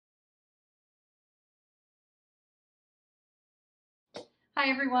Hi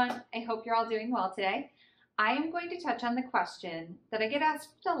everyone, I hope you're all doing well today. I am going to touch on the question that I get asked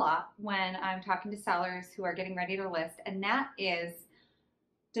a lot when I'm talking to sellers who are getting ready to list, and that is,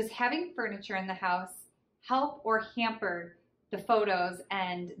 does having furniture in the house help or hamper the photos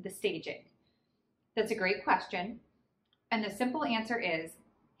and the staging? That's a great question, and the simple answer is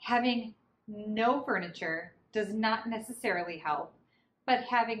having no furniture does not necessarily help, but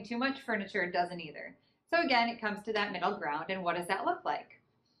having too much furniture doesn't either. So again, it comes to that middle ground, and what does that look like?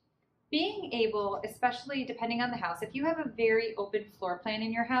 Being able, especially depending on the house, if you have a very open floor plan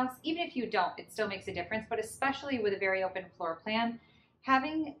in your house, even if you don't, it still makes a difference, but especially with a very open floor plan,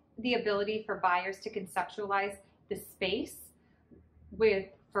 having the ability for buyers to conceptualize the space with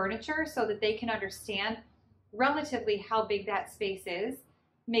furniture so that they can understand relatively how big that space is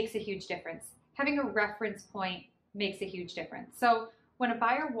makes a huge difference. Having a reference point makes a huge difference. So when a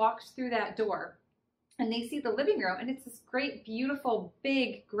buyer walks through that door and they see the living room and it's this great, beautiful,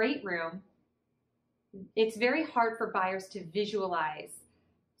 big, great room, it's very hard for buyers to visualize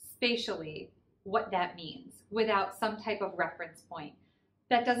spatially what that means without some type of reference point.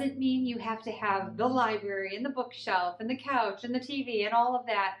 That doesn't mean you have to have the library and the bookshelf and the couch and the TV and all of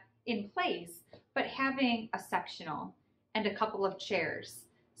that in place, but having a sectional and a couple of chairs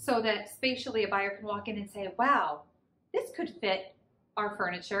so that spatially a buyer can walk in and say, wow, this could fit our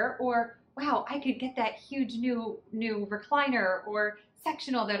furniture, or wow, I could get that huge new recliner or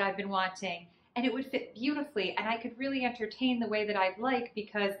sectional that I've been wanting, and it would fit beautifully, and I could really entertain the way that I'd like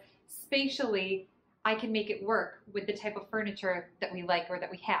because spatially I can make it work with the type of furniture that we like or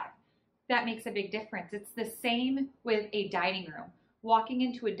that we have. That makes a big difference. It's the same with a dining room. Walking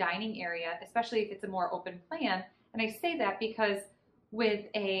into a dining area, especially if it's a more open plan, and I say that because with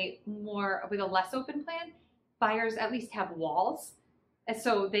a less open plan, buyers at least have walls. And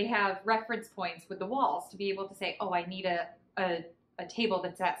so they have reference points with the walls to be able to say, oh, I need a table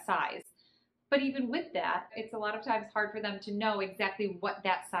that's that size. But even with that, it's a lot of times hard for them to know exactly what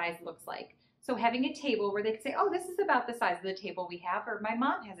that size looks like. So having a table where they can say, oh, this is about the size of the table we have, or my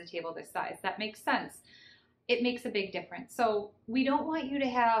mom has a table this size, that makes sense. It makes a big difference. So we don't want you to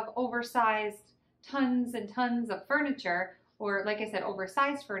have oversized tons and tons of furniture, or like I said,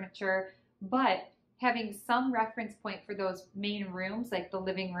 oversized furniture, but having some reference point for those main rooms, like the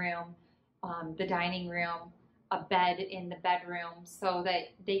living room, the dining room, a bed in the bedroom, so that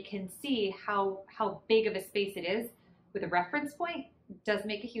they can see how big of a space it is with a reference point does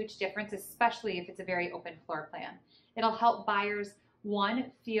make a huge difference, especially if it's a very open floor plan. It'll help buyers,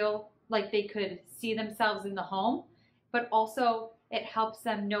 one, feel like they could see themselves in the home, but also it helps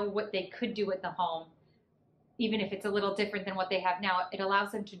them know what they could do in the home. Even if it's a little different than what they have now, it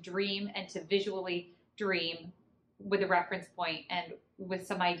allows them to dream and to visually dream with a reference point and with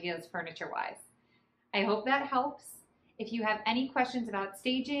some ideas furniture-wise. I hope that helps. If you have any questions about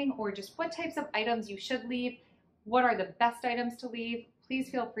staging or just what types of items you should leave, what are the best items to leave, please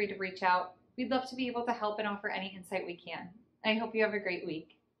feel free to reach out. We'd love to be able to help and offer any insight we can. I hope you have a great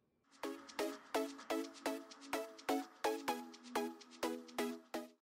week.